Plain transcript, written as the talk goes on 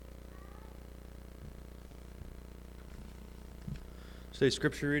Today's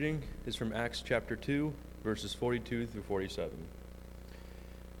scripture reading is from Acts chapter 2, verses 42 through 47.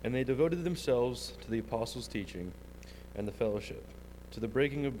 And they devoted themselves to the apostles' teaching and the fellowship, to the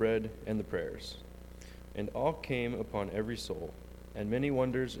breaking of bread and the prayers. And awe came upon every soul, and many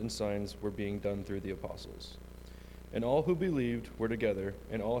wonders and signs were being done through the apostles. And all who believed were together,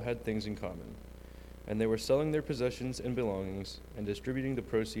 and all had things in common. And they were selling their possessions and belongings, and distributing the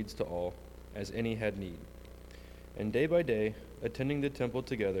proceeds to all, as any had need. And day by day, attending the temple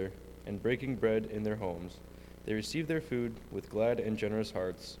together, and breaking bread in their homes, they received their food with glad and generous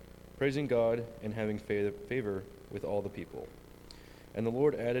hearts, praising God and having favor with all the people. And the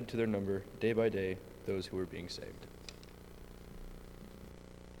Lord added to their number day by day those who were being saved.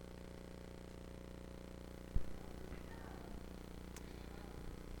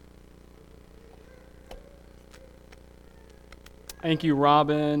 Thank you,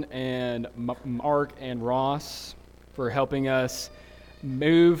 Robin and Mark and Ross, for helping us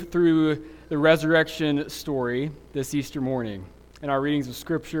move through the resurrection story this Easter morning in our readings of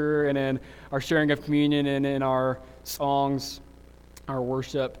Scripture and in our sharing of communion and in our songs, our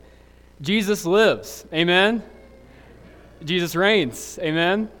worship. Jesus lives. Amen. Jesus reigns.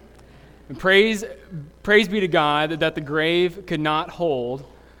 Amen. And praise be to God that the grave could not hold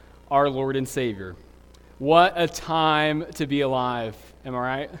our Lord and Savior. What a time to be alive. Am I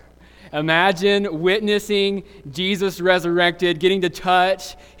right? Imagine witnessing Jesus resurrected, getting to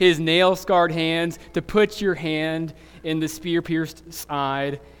touch his nail-scarred hands, to put your hand in the spear-pierced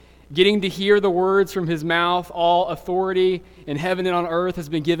side, getting to hear the words from his mouth, all authority in heaven and on earth has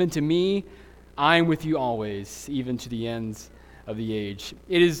been given to me. I am with you always, even to the ends of the age.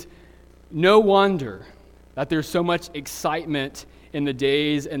 It is no wonder that there's so much excitement in the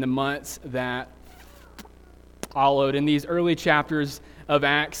days and the months that followed in these early chapters of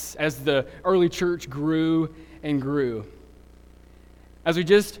Acts as the early church grew and grew. As we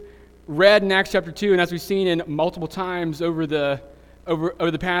just read in Acts chapter 2, and as we've seen in multiple times over the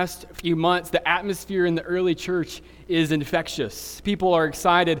past few months, the atmosphere in the early church is infectious. People are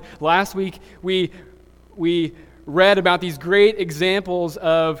excited. Last week we read about these great examples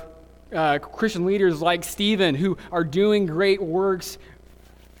of Christian leaders like Stephen who are doing great works.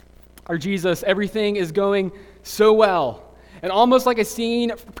 Our Jesus, everything is going so well. And almost like a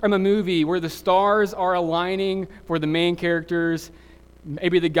scene from a movie where the stars are aligning for the main characters.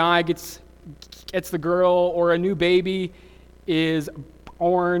 Maybe the guy gets the girl, or a new baby is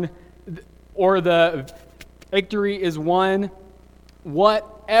born, or the victory is won.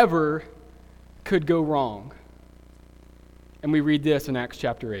 Whatever could go wrong. And we read this in Acts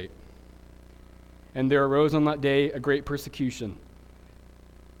chapter 8. And there arose on that day a great persecution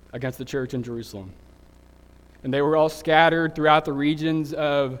against the church in Jerusalem. And they were all scattered throughout the regions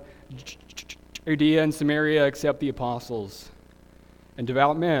of Judea and Samaria except the apostles. And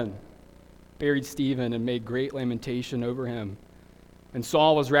devout men buried Stephen and made great lamentation over him. And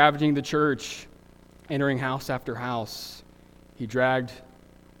Saul was ravaging the church, entering house after house. He dragged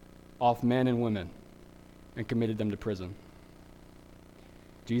off men and women and committed them to prison.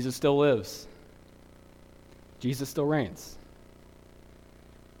 Jesus still lives. Jesus still reigns.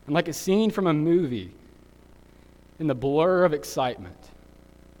 And like a scene from a movie, in the blur of excitement,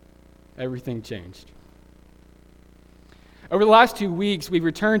 everything changed. Over the last 2 weeks, we've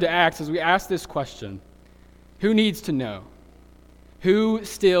returned to Acts as we ask this question: who needs to know? Who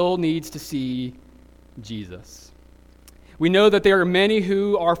still needs to see Jesus? We know that there are many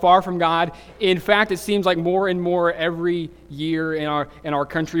who are far from God. In fact, it seems like more and more every year in our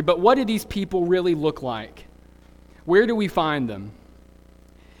country. But what do these people really look like? Where do we find them?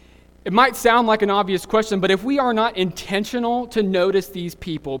 It might sound like an obvious question, but if we are not intentional to notice these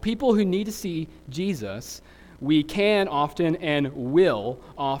people who need to see Jesus, we can often and will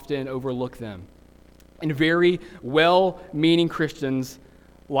often overlook them. And very well-meaning Christians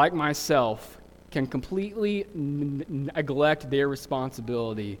like myself can completely neglect their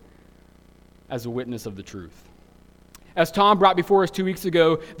responsibility as a witness of the truth. As Tom brought before us 2 weeks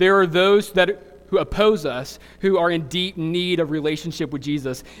ago, there are those who oppose us, who are in deep need of relationship with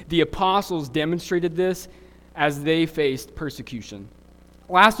Jesus. The apostles demonstrated this as they faced persecution.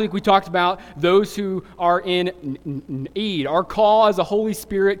 Last week we talked about those who are in need. Our call as a Holy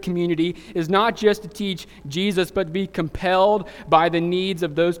Spirit community is not just to teach Jesus, but to be compelled by the needs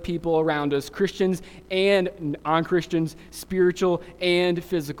of those people around us, Christians and non-Christians, spiritual and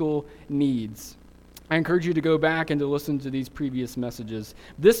physical needs. I encourage you to go back and to listen to these previous messages.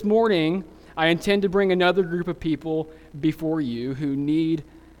 This morning, I intend to bring another group of people before you who need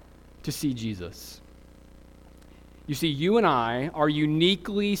to see Jesus. You see, you and I are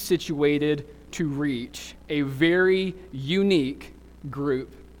uniquely situated to reach a very unique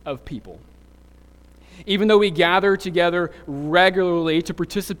group of people. Even though we gather together regularly to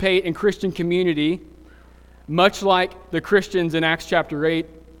participate in Christian community, much like the Christians in Acts chapter 8,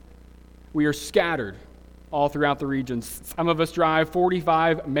 we are scattered all throughout the regions. Some of us drive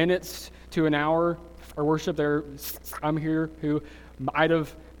 45 minutes to an hour for worship. There I'm here who might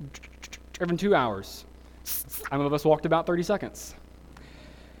have driven 2 hours. Some of us walked about 30 seconds.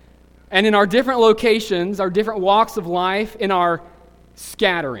 And in our different locations, our different walks of life, in our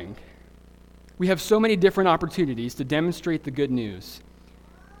scattering, we have so many different opportunities to demonstrate the good news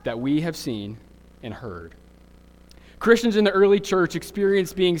that we have seen and heard. Christians in the early church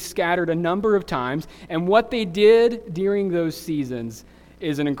experienced being scattered a number of times, and what they did during those seasons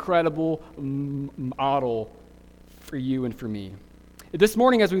is an incredible model for you and for me. This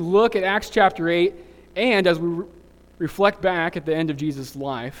morning, as we look at Acts chapter 8, and as we reflect back at the end of Jesus'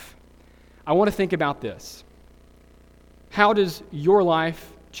 life, I want to think about this. How does your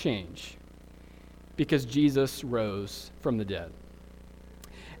life change because Jesus rose from the dead?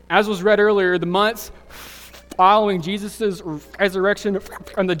 As was read earlier, the months following Jesus' resurrection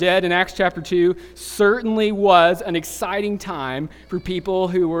from the dead in Acts chapter 2 certainly was an exciting time for people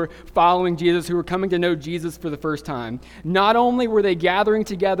who were following Jesus, who were coming to know Jesus for the first time. Not only were they gathering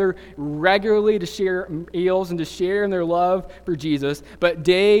together regularly to share meals and to share in their love for Jesus, but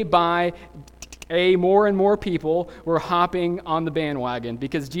day by day, more and more people were hopping on the bandwagon.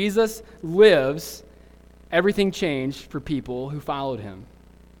 Because Jesus lives, everything changed for people who followed him.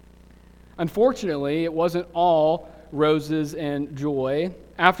 Unfortunately, it wasn't all roses and joy.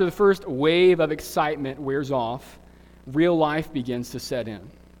 After the first wave of excitement wears off, real life begins to set in.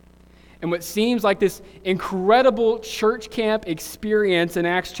 And what seems like this incredible church camp experience in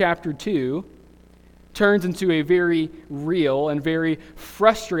Acts chapter 2 turns into a very real and very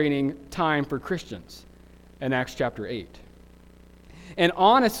frustrating time for Christians in Acts chapter 8. And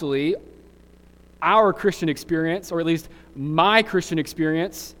honestly, our Christian experience, or at least my Christian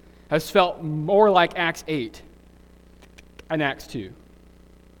experience, has felt more like Acts 8 and Acts 2.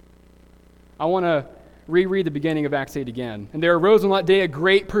 I want to reread the beginning of Acts 8 again. And there arose on that day a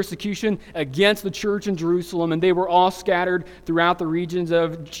great persecution against the church in Jerusalem, and they were all scattered throughout the regions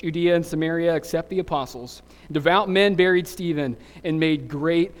of Judea and Samaria except the apostles. Devout men buried Stephen and made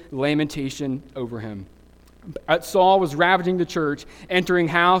great lamentation over him. As Saul was ravaging the church, entering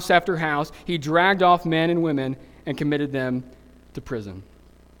house after house, he dragged off men and women and committed them to prison.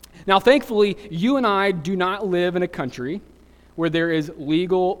 Now, thankfully, you and I do not live in a country where there is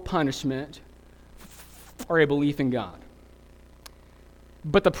legal punishment for a belief in God.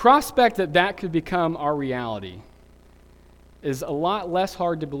 But the prospect that that could become our reality is a lot less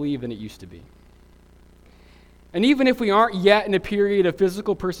hard to believe than it used to be. And even if we aren't yet in a period of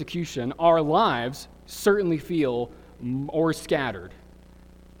physical persecution, our lives certainly feel more scattered.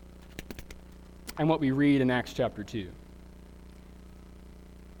 And what we read in Acts chapter 2.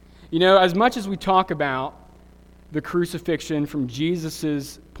 You know, as much as we talk about the crucifixion from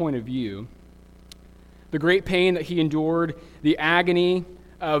Jesus' point of view, the great pain that he endured, the agony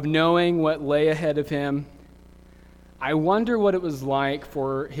of knowing what lay ahead of him, I wonder what it was like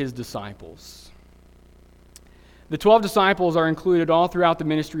for his disciples. The 12 disciples are included all throughout the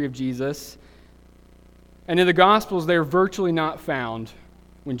ministry of Jesus, and in the Gospels, they're virtually not found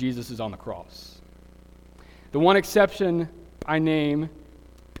when Jesus is on the cross. The one exception I name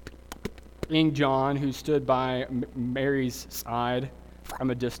being John, who stood by Mary's side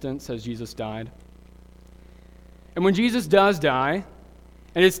from a distance as Jesus died. And when Jesus does die,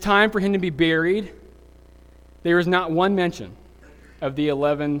 and it's time for him to be buried, there is not one mention of the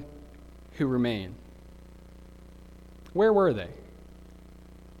 11 who remain. Where were they?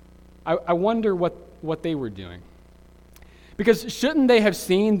 I wonder what they were doing. Because shouldn't they have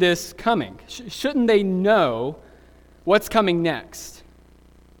seen this coming? Shouldn't they know what's coming next?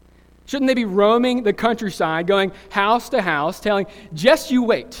 Shouldn't they be roaming the countryside, going house to house, telling, just you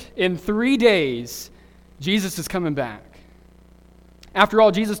wait, in 3 days, Jesus is coming back. After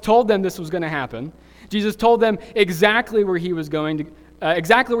all, Jesus told them this was going to happen. Jesus told them exactly where he was going to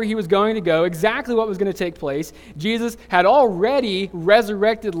go, exactly what was going to take place. Jesus had already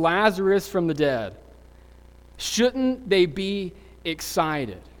resurrected Lazarus from the dead. Shouldn't they be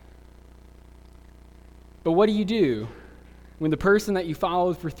excited? But what do you do when the person that you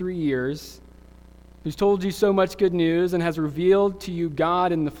followed for 3 years, who's told you so much good news and has revealed to you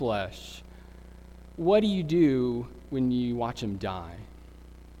God in the flesh, what do you do when you watch him die?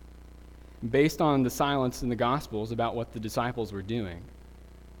 Based on the silence in the Gospels about what the disciples were doing,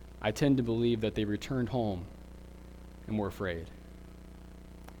 I tend to believe that they returned home and were afraid.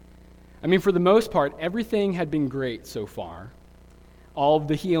 I mean, for the most part, everything had been great so far. all of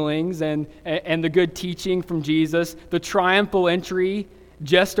the healings and the good teaching from Jesus, the triumphal entry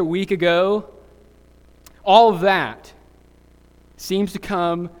just a week ago, all of that seems to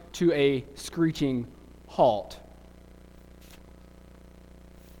come to a screeching halt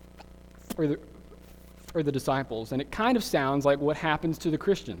for the disciples. And it kind of sounds like what happens to the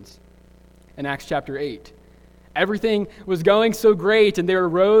Christians in Acts chapter 8. Everything was going so great, and there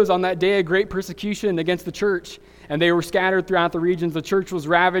arose on that day a great persecution against the church, and they were scattered throughout the regions. The church was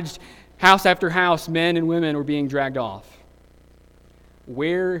ravaged. House after house, men and women were being dragged off.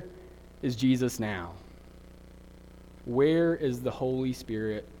 Where is Jesus now? Where is the Holy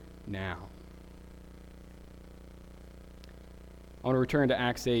Spirit now? I want to return to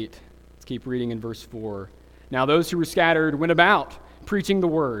Acts 8. Let's keep reading in verse 4. Now those who were scattered went about, preaching the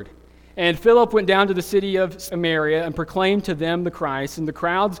word. And Philip went down to the city of Samaria and proclaimed to them the Christ, and the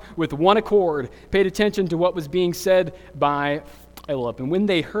crowds with one accord paid attention to what was being said by Philip. And when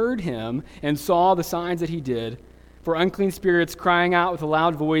they heard him and saw the signs that he did, for unclean spirits crying out with a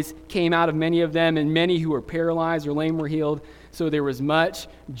loud voice came out of many of them, and many who were paralyzed or lame were healed. So there was much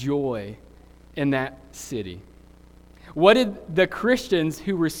joy in that city. What did the Christians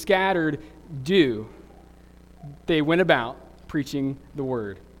who were scattered do? They went about preaching the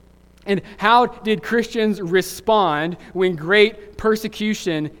word. And how did Christians respond when great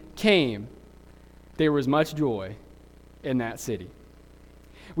persecution came? There was much joy in that city.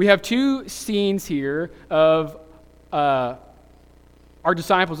 We have two scenes here of our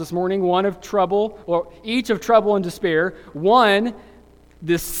disciples this morning, one of trouble, or each of trouble and despair. One,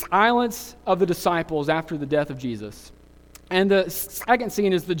 the silence of the disciples after the death of Jesus. And the second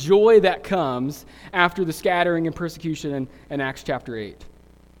scene is the joy that comes after the scattering and persecution in Acts chapter 8.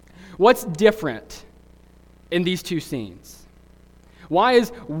 What's different in these two scenes? Why is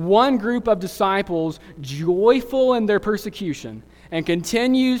one group of disciples joyful in their persecution and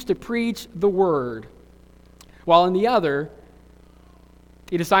continues to preach the word, while in the other,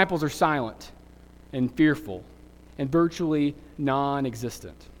 the disciples are silent and fearful and virtually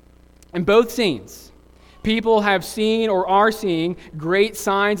non-existent? In both scenes, people have seen or are seeing great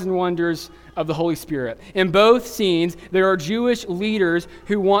signs and wonders of the Holy Spirit. In both scenes, there are Jewish leaders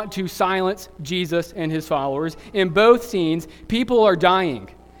who want to silence Jesus and his followers. In both scenes, people are dying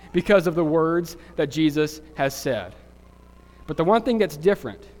because of the words that Jesus has said. But the one thing that's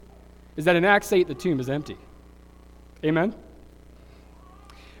different is that in Acts 8, the tomb is empty. Amen?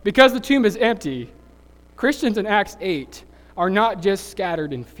 Because the tomb is empty, Christians in Acts 8 are not just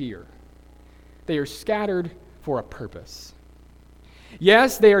scattered in fear. They are scattered for a purpose.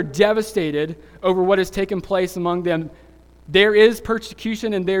 Yes, they are devastated over what has taken place among them. There is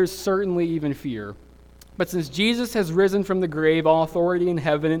persecution and there's certainly even fear. But since Jesus has risen from the grave, all authority in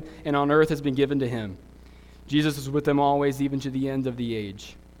heaven and on earth has been given to him. Jesus is with them always, even to the end of the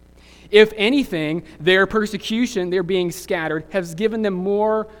age. If anything, their persecution, their being scattered, has given them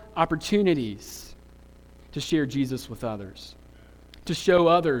more opportunities to share Jesus with others, to show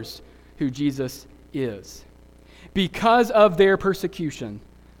others who Jesus is. Because of their persecution,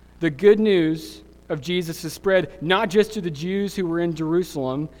 the good news of Jesus is spread not just to the Jews who were in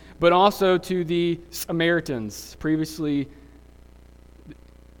Jerusalem, but also to the Samaritans, previously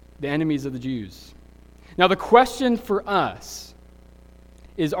the enemies of the Jews. Now the question for us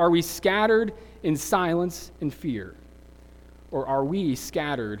is, are we scattered in silence and fear? Or are we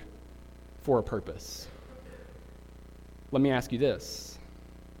scattered for a purpose? Let me ask you this.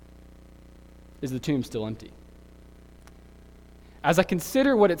 Is the tomb still empty? As I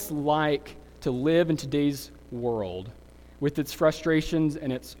consider what it's like to live in today's world with its frustrations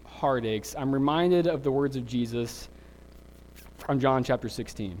and its heartaches, I'm reminded of the words of Jesus from John chapter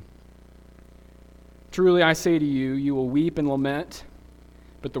 16. Truly I say to you, you will weep and lament,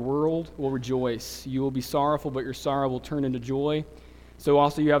 but the world will rejoice. You will be sorrowful, but your sorrow will turn into joy. So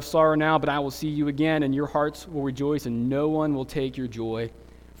also you have sorrow now, but I will see you again, and your hearts will rejoice, and no one will take your joy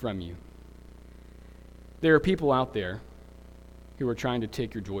from you. There are people out there who are trying to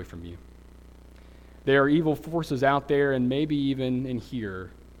take your joy from you. There are evil forces out there, and maybe even in here,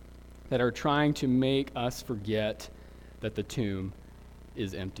 that are trying to make us forget that the tomb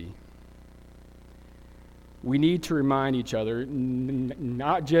is empty. We need to remind each other,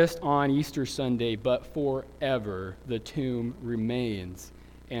 not just on Easter Sunday, but forever, the tomb remains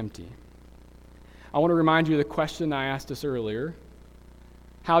empty. I want to remind you of the question I asked us earlier.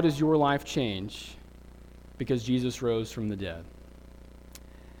 How does your life change because Jesus rose from the dead?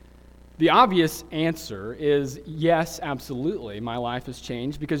 The obvious answer is yes, absolutely. My life has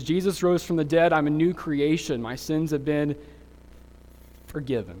changed. Because Jesus rose from the dead, I'm a new creation. My sins have been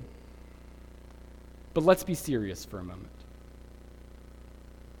forgiven. But let's be serious for a moment.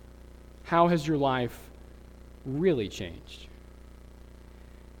 how has your life really changed?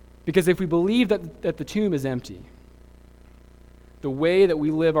 Because if we believe that the tomb is empty, the way that we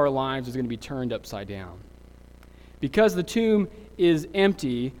live our lives is going to be turned upside down. Because the tomb is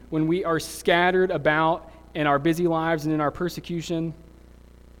empty, when we are scattered about in our busy lives and in our persecution,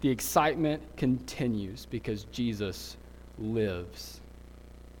 the excitement continues because Jesus lives.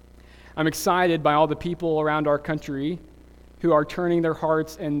 I'm excited by all the people around our country who are turning their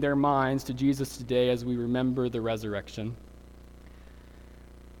hearts and their minds to Jesus today as we remember the resurrection.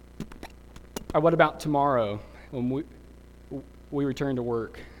 What about tomorrow when we return to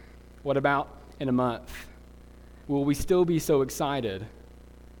work? What about in a month? Will we still be so excited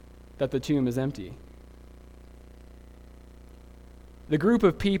that the tomb is empty? The group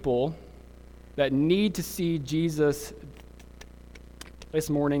of people that need to see Jesus this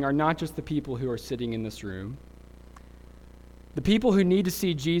morning are not just the people who are sitting in this room. The people who need to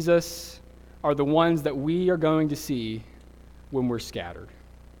see Jesus are the ones that we are going to see when we're scattered.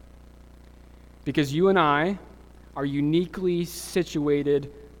 Because you and I are uniquely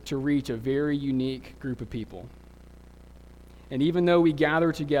situated to reach a very unique group of people. And even though we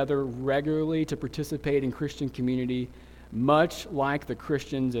gather together regularly to participate in Christian community, much like the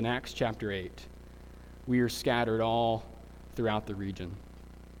Christians in Acts chapter 8, we are scattered all throughout the region.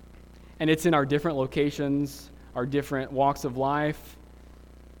 And it's in our different locations, our different walks of life,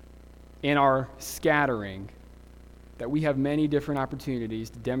 in our scattering, that we have many different opportunities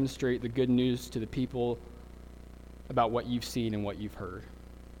to demonstrate the good news to the people about what you've seen and what you've heard,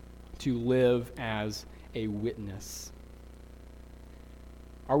 to live as a witness.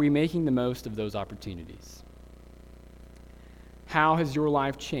 Are we making the most of those opportunities? How has your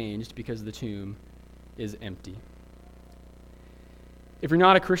life changed because the tomb is empty? If you're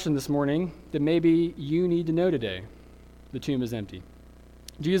not a Christian this morning, then maybe you need to know today the tomb is empty.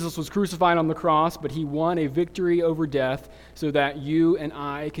 Jesus was crucified on the cross, but he won a victory over death so that you and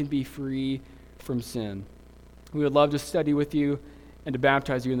I can be free from sin. We would love to study with you and to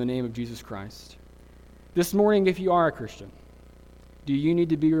baptize you in the name of Jesus Christ. This morning, if you are a Christian, do you need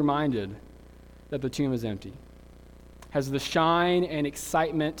to be reminded that the tomb is empty? Has the shine and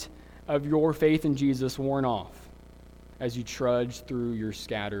excitement of your faith in Jesus worn off as you trudge through your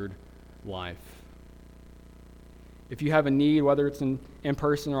scattered life? If you have a need, whether it's in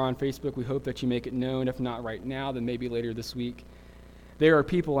person or on Facebook, we hope that you make it known. If not right now, then maybe later this week. There are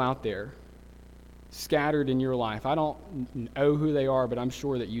people out there scattered in your life. I don't know who they are, but I'm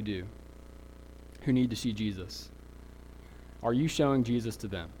sure that you do, who need to see Jesus. Are you showing Jesus to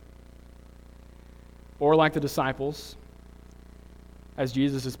them? Or like the disciples, as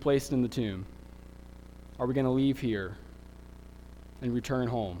Jesus is placed in the tomb, are we going to leave here and return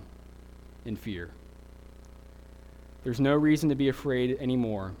home in fear? There's no reason to be afraid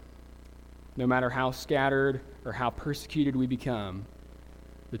anymore. No matter how scattered or how persecuted we become,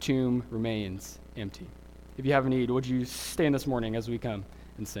 the tomb remains empty. If you have a need, would you stand this morning as we come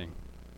and sing?